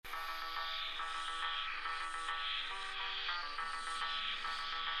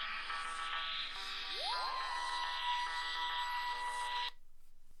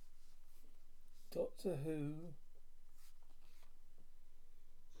Doctor Who,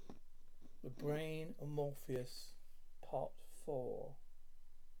 The Brain of Morpheus, Part 4.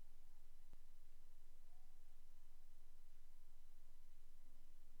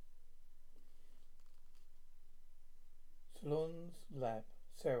 Salon's lab.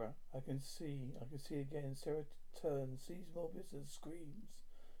 Sarah, I can see again. Sarah turns, sees Morbius and screams.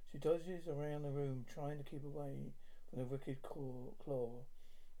 She dodges around the room, trying to keep away from the wicked claw.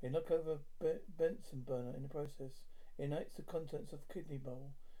 They knock over Benson burner in the process. It ignites the contents of the kidney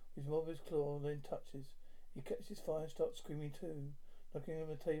bowl, which Morbius' claw then touches. He catches fire and starts screaming too, knocking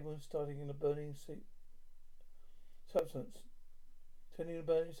over the table and starting in a burning substance. Turning the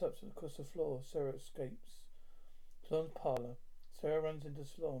burning substance across the floor, Sarah escapes. Salon's parlour. Sarah runs into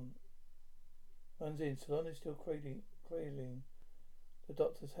Salon. Runs in. Salon is still cradling the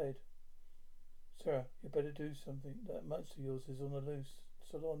doctor's head. Sarah, you better do something. That monster of yours is on the loose.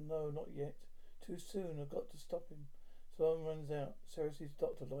 Salon, no, not yet. Too soon. I've got to stop him. Salon runs out. Sarah sees the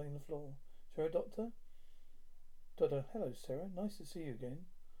doctor lying on the floor. Sarah, doctor? Doctor, hello, Sarah. Nice to see you again.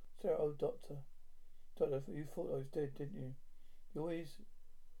 Sarah, oh, doctor. Doctor, you thought I was dead, didn't you? You're always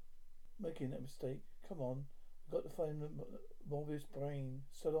making that mistake. Come on. We've got to find Morbius' brain.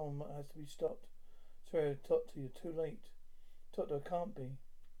 Salon has to be stopped. Sarah, doctor, you're too late. Doctor, I can't be.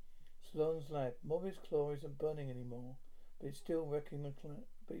 Salon's lab. Morbius' claw isn't burning anymore, but it's still wrecking the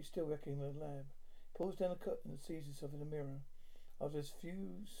lab. He pulls down the curtain and sees himself in the mirror. After a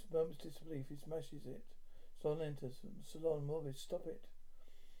few moments' disbelief, he smashes it. Salon enters. Salon, Morbius, stop it.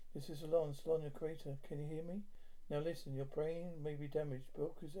 This is Salon. Salon, your creator. Can you hear me? Now listen, your brain may be damaged.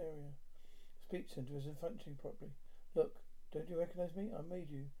 Broca's area. Speech center isn't functioning properly. Look, don't you recognize me? I made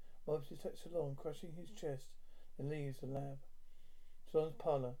you. Morbius attacks Salon, crushing his chest, and leaves the lab. Salon's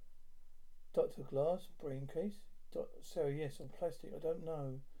parlour. Dr. Glass, brain case? Sarah, yes, on plastic. I don't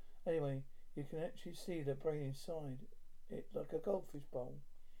know. Anyway, you can actually see the brain inside it like a goldfish bowl.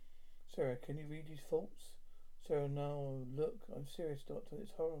 Sarah, can you read his thoughts? Sarah, no. Look, I'm serious, Doctor.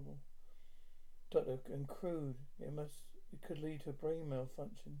 It's horrible. Doctor, and crude. It could lead to a brain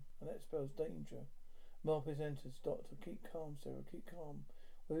malfunction, and that spells danger. Morbius enters. Doctor, keep calm, Sarah. Keep calm.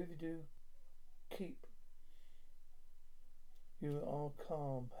 Whatever you do, keep. You are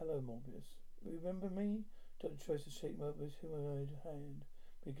calm. Hello, Morbius. Remember me? Doctor tries to shake Morbius' humanoid hand,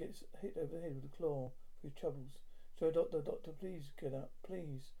 but he gets hit over the head with a claw for his troubles. So, Doctor, please get up,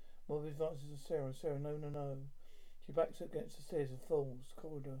 please. Morbius advances to Sarah. Sarah, no, no, no. She backs up against the stairs and falls.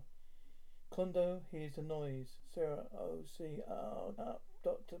 Corridor. Kondo hears the noise. Sarah, oh, see, up,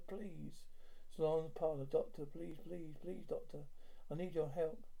 Doctor, please. Salon's parlour. Doctor, please, please, please, Doctor. I need your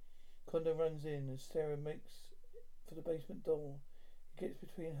help. Kondo runs in as Sarah makes for the basement door. He gets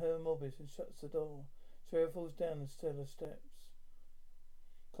between her and Morbius and shuts the door. Sarah falls down the cellar steps.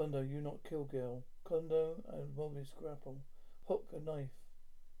 Kondo, you not kill girl. Kondo and Morbius grapple. Hook a knife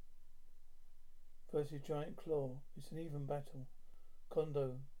versus giant claw. It's an even battle.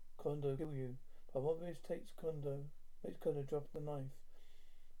 Kondo kill you. But Morbius makes Kondo drop the knife.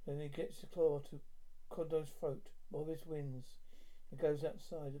 Then he gets the claw to Kondo's throat. Morbius wins and goes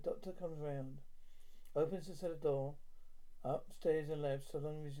outside. The doctor comes round, opens the cellar door. Upstairs in the lab,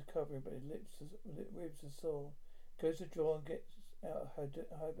 Salon is recovering, but his ribs are sore. Goes to the drawer and gets out a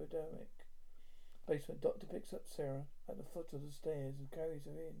hypodermic. Basement. Doctor picks up Sarah at the foot of the stairs and carries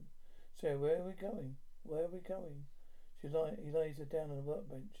her in. Sarah, where are we going? Where are we going? He lays her down on the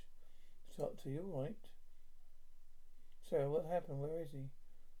workbench. Doctor, you all right? Sarah, what happened? Where is he?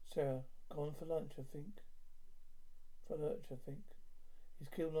 Sarah, gone for lunch, I think. He's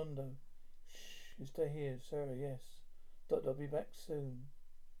killed Londo. Shh, you stay here. Sarah, yes. Doctor, I'll be back soon.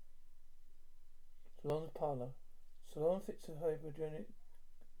 Salon's parlour. Salon fits a hypodermic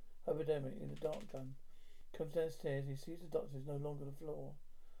in the dart gun. Comes downstairs. He sees the doctor is no longer on the floor.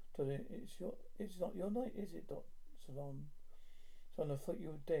 Doctor, it's not your night, is it, Salon? Salon, I thought you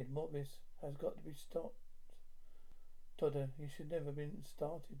were dead. Morbius has got to be stopped. Doctor, he should never have been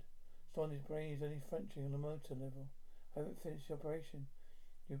started. Salon, his brain is only functioning on a motor level. I haven't finished the operation.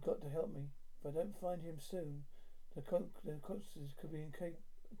 You've got to help me. If I don't find him soon, the consequences could be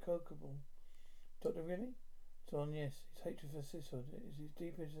incalculable. Doctor, really? Salon, yes. His hatred for sisterhood is his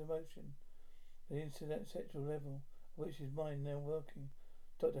deepest emotion. The incident sexual level, which his mind now working.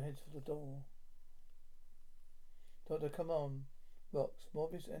 Doctor heads for the door. Doctor, come on. Rocks.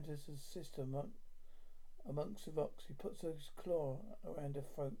 Morbius enters the system amongst the rocks. He puts his claw around her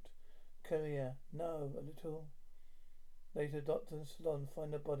throat. Kelly, no, a little. Later, Doctor and Salon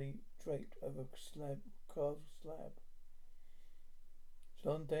find the body draped over a carved slab.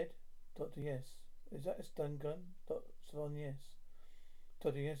 Salon dead? Doctor, yes. Is that a stun gun? Salon, yes.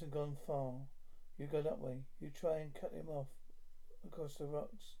 Doctor, he hasn't gone far. You go that way. You try and cut him off across the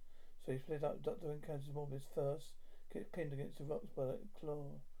rocks. So he split up. Doctor encounters Morbius first. Gets pinned against the rocks by that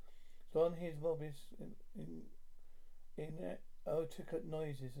claw. Slon hears Morbius in articulate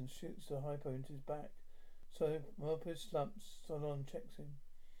noises and shoots the hypo into his back. So Morbius slumps. Solon checks him.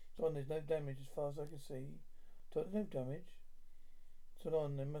 Solon, there's no damage as far as I can see. Doctor, no damage.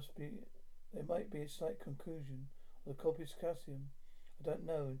 Solon, there might be a slight conclusion of the corpus calcium. I don't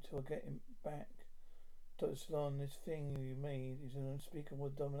know until I get him back. Dr. Solon, this thing you made is an unspeakable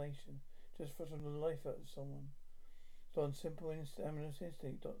domination. Just frustrating the life out of someone. Solon, simple animal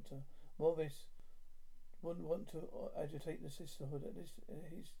instinct, Doctor. Morbius wouldn't want to agitate the sisterhood at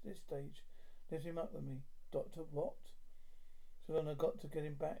this stage. Lift him up with me. Doctor, what? Solon, I've got to get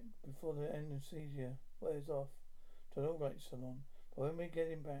him back before the anesthesia wears off. Doctor, all right, Solon. But when we get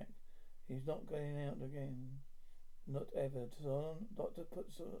him back, he's not going out again. Not ever. Solon, Doctor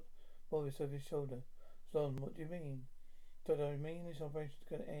puts Morbius over his shoulder. Solon, what do you mean? Doctor, I mean this operation's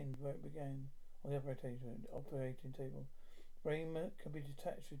going to end where it began, on the operating table. Brain can be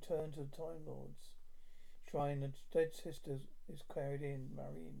detached, returned to the Time Lord's shrine. The dead sister is carried in.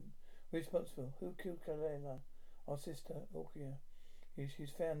 Marine. Responsible. Who killed Kalela? Our sister, Orkia.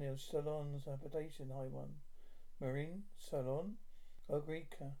 She's found near Solon's habitation, High One. Marine? Solon?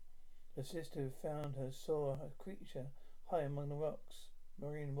 Ogrika. The sister who found her saw a creature high among the rocks.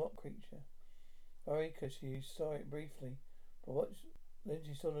 Marine, what creature? Ogrika, she saw it briefly, but then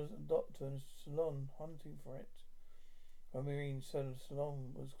she saw the doctor and Solon hunting for it. Marine,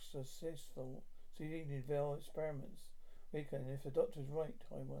 Solon was successful, succeeding in their experiments. Ogrika, and if the doctor's right,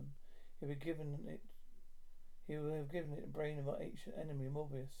 High One, he will have given it the brain of our ancient enemy,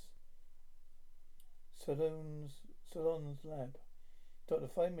 Morbius. Solon's lab. Doctor,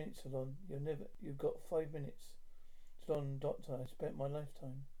 5 minutes, Solon. You've got 5 minutes. Solon, Doctor, I spent my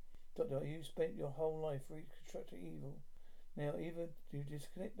lifetime. Doctor, you spent your whole life reconstructing evil. Now, either you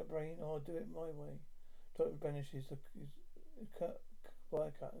disconnect the brain or I'll do it my way. Doctor banishes the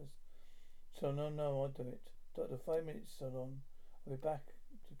wire cutters. Solon, no, I'll do it. Doctor, 5 minutes, Solon. I'll be back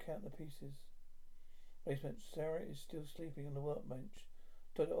to count the pieces. Basement. Sarah is still sleeping on the workbench.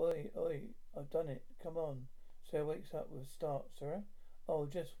 Doctor, oi, I've done it. Come on. Sarah wakes up with a start. Sarah?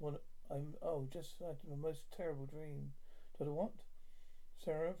 Just had the most terrible dream. Doctor, what?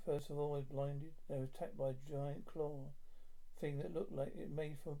 Sarah, first of all, was blinded. They were attacked by a giant claw thing that looked like it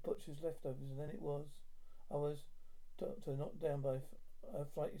made from butcher's leftovers, and then I was, Doctor, knocked down by a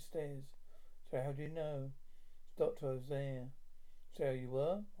flight of stairs. Sarah, how do you know? Doctor, I was there. Sarah, you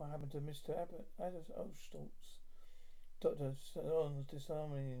were? What happened to Mr. Stoltz? Doctor, Solon's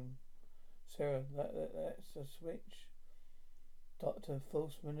disarming him. Sarah, that's a switch. Doctor,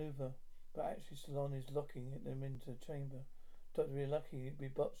 false maneuver. But actually Solon is locking them into the chamber. Doctor, we're lucky we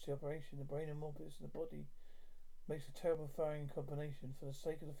botched the operation. The brain of Morbius and the body makes a terrible firing combination. For the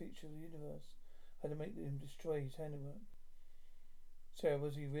sake of the future of the universe, I had to make him destroy his handiwork. Sarah,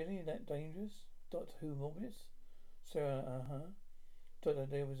 was he really that dangerous? Doctor, who, Morbius? Sarah, Doctor,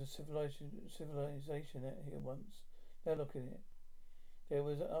 there was a civilization out here once. Now look at it. There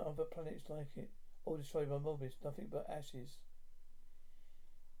was other planets like it, all destroyed by Morbius, nothing but ashes.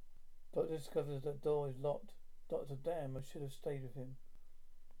 Doctor discovers that the door is locked. Doctor, damn, I should have stayed with him.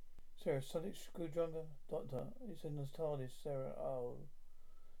 Sarah, sonic screwdriver? Doctor, it's in the TARDIS. Sarah,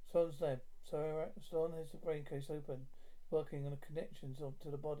 Solon's lab. Solon has the brain case open. He's working on the connections to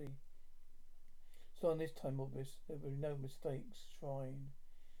the body. Solon, this time, Morbius, there will be no mistakes. Shrine.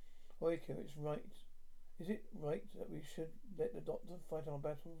 Oika, it's right. Is it right that we should let the doctor fight our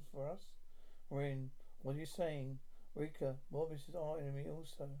battles for us? Rin, what are you saying? Rika, Morbius is our enemy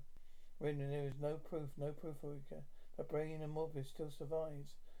also. Rin, there is no proof, Rika. The brain of Morbius still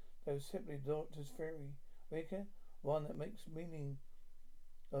survives. That was simply the doctor's theory. Rika, one that makes meaning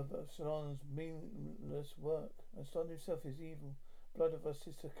of Solon's meaningless work. And Solon himself is evil. Blood of our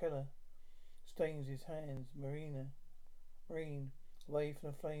sister Keller stains his hands. Marine, away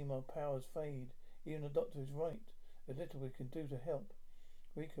from the flame our powers fade. Even the doctor is right. There's little we can do to help.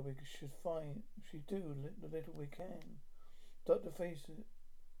 Rika, we should do the little we can.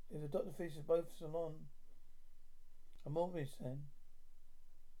 If the doctor faces both Solon and Morbius, then.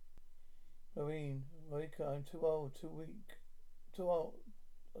 Marine, Rika, I'm too old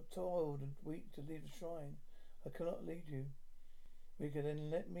and weak to leave the shrine. I cannot lead you. Rika, then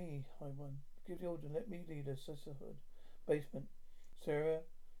let me, High One. Give the order, let me lead a sisterhood. Basement. Sarah,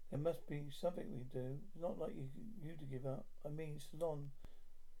 there must be something we do. It's not like you to give up. I mean, Solon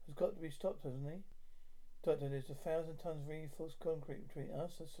has got to be stopped, hasn't he? Doctor, there's 1,000 tons of reinforced concrete between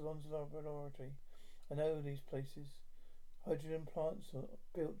us and Solon's laboratory. I know these places. Hydrogen plants are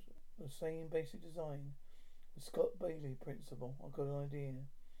built the same basic design. The Scott Bailey principle. I've got an idea.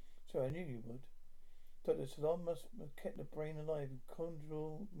 So I knew you would. Dr. Salon must have kept the brain alive with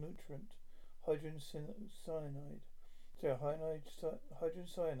chondral nutrient, hydrogen cyanide. So hydrogen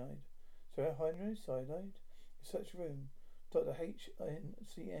cyanide. So hydrogen cyanide? Research room. Dr.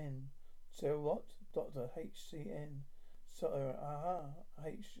 HNCN. Sarah what? Dr. HCN. Sarah,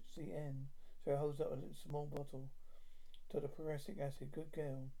 HCN. Sarah holds up a little small bottle. Dr. Prussic acid. Good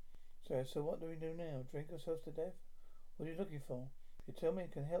girl. So what do we do now? Drink ourselves to death? What are you looking for? You tell me,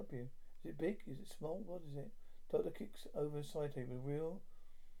 it can help you. Is it big? Is it small? What is it? Doctor kicks over a side table.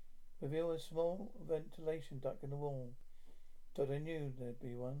 Reveal a small ventilation duct in the wall. Doctor knew there'd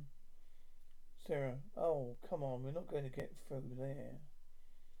be one. Sarah, oh, come on, we're not going to get through there.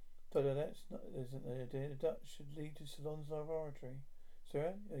 Doctor, isn't the idea. The duct should lead to Salon's laboratory.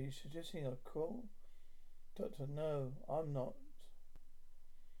 Sarah, are you suggesting I crawl? Doctor, no, I'm not.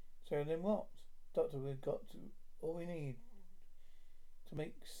 Sarah, then what? Doctor, we've got all we need to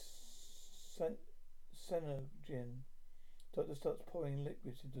make Senogen. Doctor starts pouring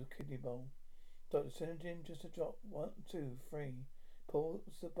liquids into the kidney bowl. Doctor, Senogen, just a drop. 1, 2, 3. Pours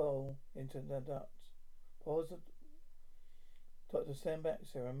the bowl into the duct. Doctor, stand back,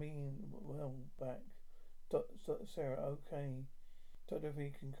 Sarah. Well back. Sarah, okay. Doctor, if we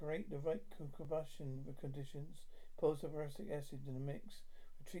can create the right combustion conditions, pours the boracic acid in the mix,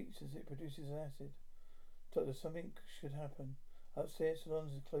 retreats as it produces an acid. Doctor, something should happen. Upstairs,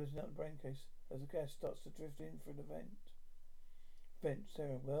 Salons is closing up the brain case as the gas starts to drift in through the vent.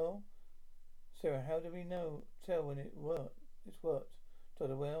 Sarah, well? Sarah, how do we tell when it's worked?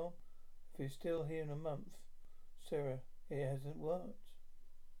 Doctor, well, if we're still here in a month. Sarah, it hasn't worked.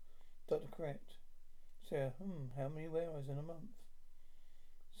 Doctor, correct. Sarah, how many hours in a month?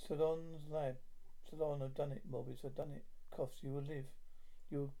 Salon's lab. Salon, I've done it, Morbius, I've done it. Coughs, you will live.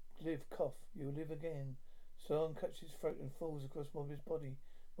 You'll live, cough, you'll live again. Salon cuts his throat and falls across Morbius' body.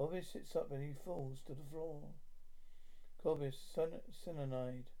 Morbius sits up and he falls to the floor. Morbius,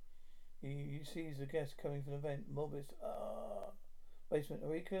 cyanide. He sees the gas coming from the vent. Morbius, Basement.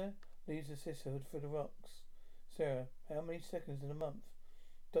 Eureka leaves the sisterhood through the rocks. Sarah, how many seconds in a month?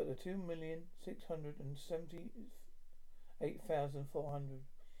 Doctor, 2,678,400.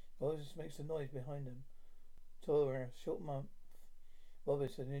 Morbius makes a noise behind him. Tora, short month.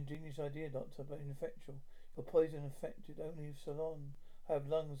 Morbius, an ingenious idea, Doctor, but ineffectual. Your poison affected only if Salon have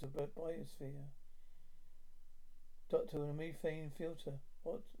lungs of a biosphere. Doctor, a methane filter.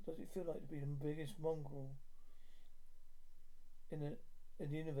 What does it feel like to be the biggest mongrel in the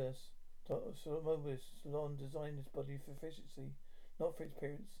universe? Doctor Morbius, Salon designed this body for efficiency, not for its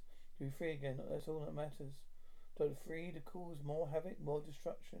appearance. To be free again, that's all that matters. Doctor, free to cause more havoc, more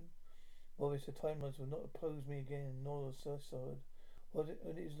destruction. Morbius, the timelines will not oppose me again, nor the suicide. When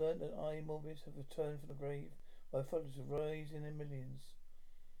it is learnt that I, Morbius, have returned from the grave, my followers will rise in their millions.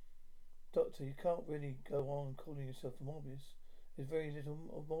 Doctor, you can't really go on calling yourself Morbius. There's very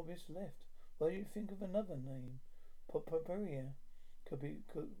little of Morbius left. Why don't you think of another name? Paparia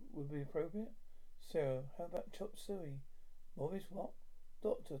would be appropriate. Sarah, how about Chop Suey? Morbius, what?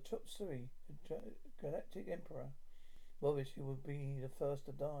 Doctor, Chop Suey, the Galactic Emperor. Morbius, you would be the first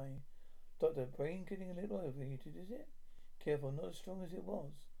to die. Doctor, brain getting a little overheated, is it? Careful, not as strong as it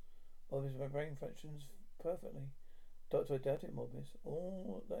was. Morbius, my brain functions perfectly. Doctor, I doubt it, Morbius.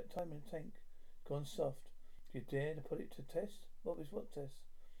 All that time in the tank, gone soft. Do you dare to put it to test? Morbius, what test?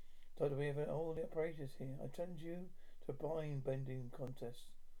 Doctor, we have all the apparatus here. I challenge you to a brain bending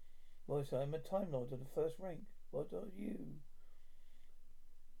contest. Morbius, I am a Time Lord of the first rank. What are you?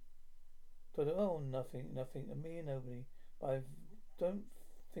 Doctor, oh, nothing, a mere nobody. But I don't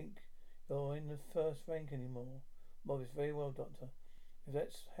think you're in the first rank anymore. Morbius, very well, Doctor. If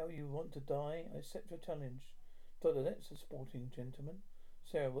that's how you want to die, I accept your challenge. Doctor, that's a sporting gentleman.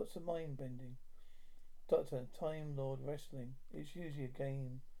 Sarah, what's the mind bending? Doctor, Time Lord Wrestling. It's usually a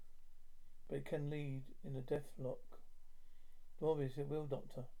game, but it can lead in a deathlock. Morbius, it will,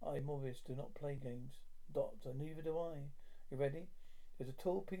 Doctor. I, Morbius, do not play games. Doctor, neither do I. You ready? There's a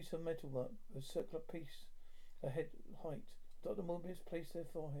tall piece of metalwork with a circular piece at head height. Dr. Morbius placed their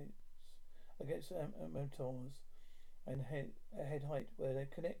foreheads against motors and head height, where they're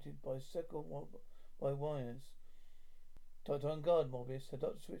connected by by wires. Doctor, on guard, Morbius. The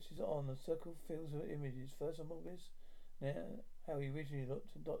doctor switches it on. The circle fills with images. First of Morbius, now how he originally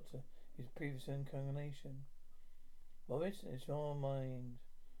looked at Doctor, his previous incarnation. Morbius, it's your mind.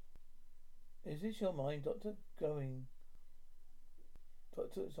 Is this your mind, Doctor? Going.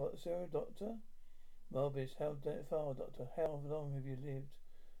 Doctor, Sarah, Doctor? Morbius, how far, Doctor? How long have you lived?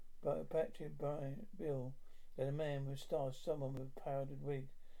 Patrick Bill, then a man with stars, someone with a powdered wig.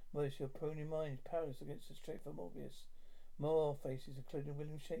 Morbius, your pruning mind is powerless against the strength of Morbius. More faces, including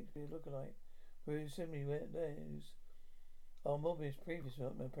William Shakespeare lookalike, who similarly went those are Morbius' previous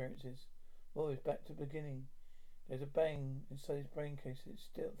appearances. Morbius back to the beginning. There's a bang inside his brain case. It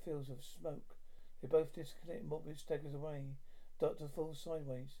still feels of smoke. They both disconnect. Morbius staggers away. Doctor falls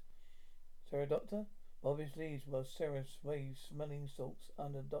sideways. Sarah, Doctor? Morbius leaves while Sarah waves smelling salts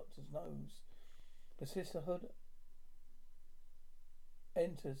under the Doctor's nose. The sisterhood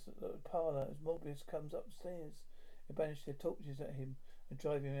enters the parlour as Morbius comes upstairs. They banish their torches at him and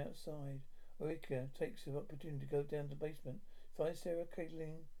drive him outside. Eureka takes the opportunity to go down to the basement. Finds Sarah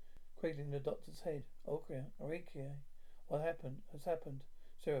cradling the Doctor's head. Eureka, what happened? Has happened?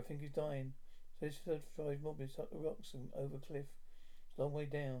 Sarah, I think he's dying. So this drives Morbius up the rocks and over a cliff. It's a long way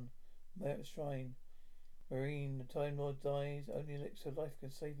down. Merit Shrine. Marine, the Time Lord dies. Only elixir of life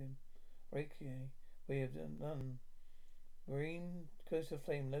can save him. Eureka, we have done none. Marine goes to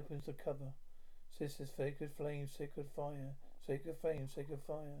flame and opens the cover. Sisters, sacred flame, sacred fire. Sacred flame, sacred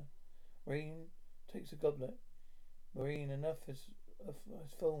fire. Marine takes a goblet. Marine, enough has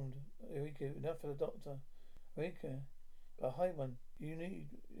formed. Eureka, enough for the Doctor. Eureka, but a high one.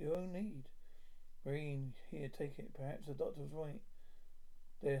 Your own need. Marine, here, take it. Perhaps the Doctor was right.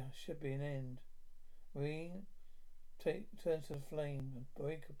 There should be an end. Marine turns to the flame, and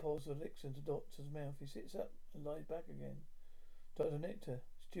Eureka pours the elixir into the Doctor's mouth. He sits up and lies back again. Dr. Nectar,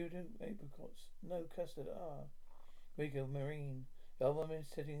 student apricots, no custard. Eureka, Marine, the old woman is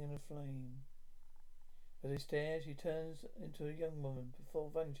sitting in a flame. As he stares, she turns into a young woman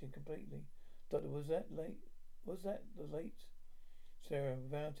before vanishing completely. Doctor, was that the late Sarah?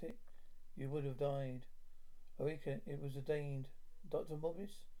 Without it, you would have died. Eureka, it was ordained. Dr.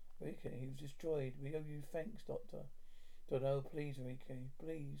 Morbius? Eureka, he was destroyed. We owe you thanks, Doctor. Doctor, oh, please, Eureka,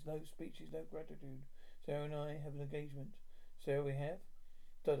 please. No speeches, no gratitude. Sarah and I have an engagement. Sarah, we have?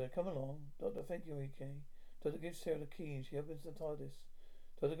 Doctor, come along. Doctor, thank you, Eureka. Doctor gives Sarah the key and she opens the TARDIS.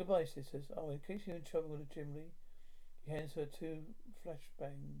 Doctor, goodbye, sisters. Oh, in case you're in trouble with the chimney, he hands her 2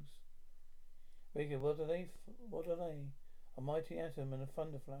 flashbangs. Eureka, what are they? A mighty atom and a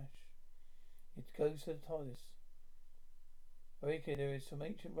thunder flash. It goes to the TARDIS. Eureka, there is some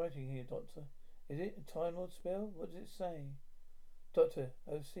ancient writing here, Doctor. Is it a Time Lord spell? What does it say? Doctor,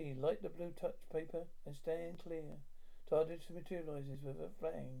 OC, light the blue touch paper and stand clear. TARDIS materializes with a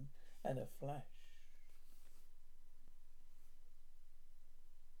bang and a flash.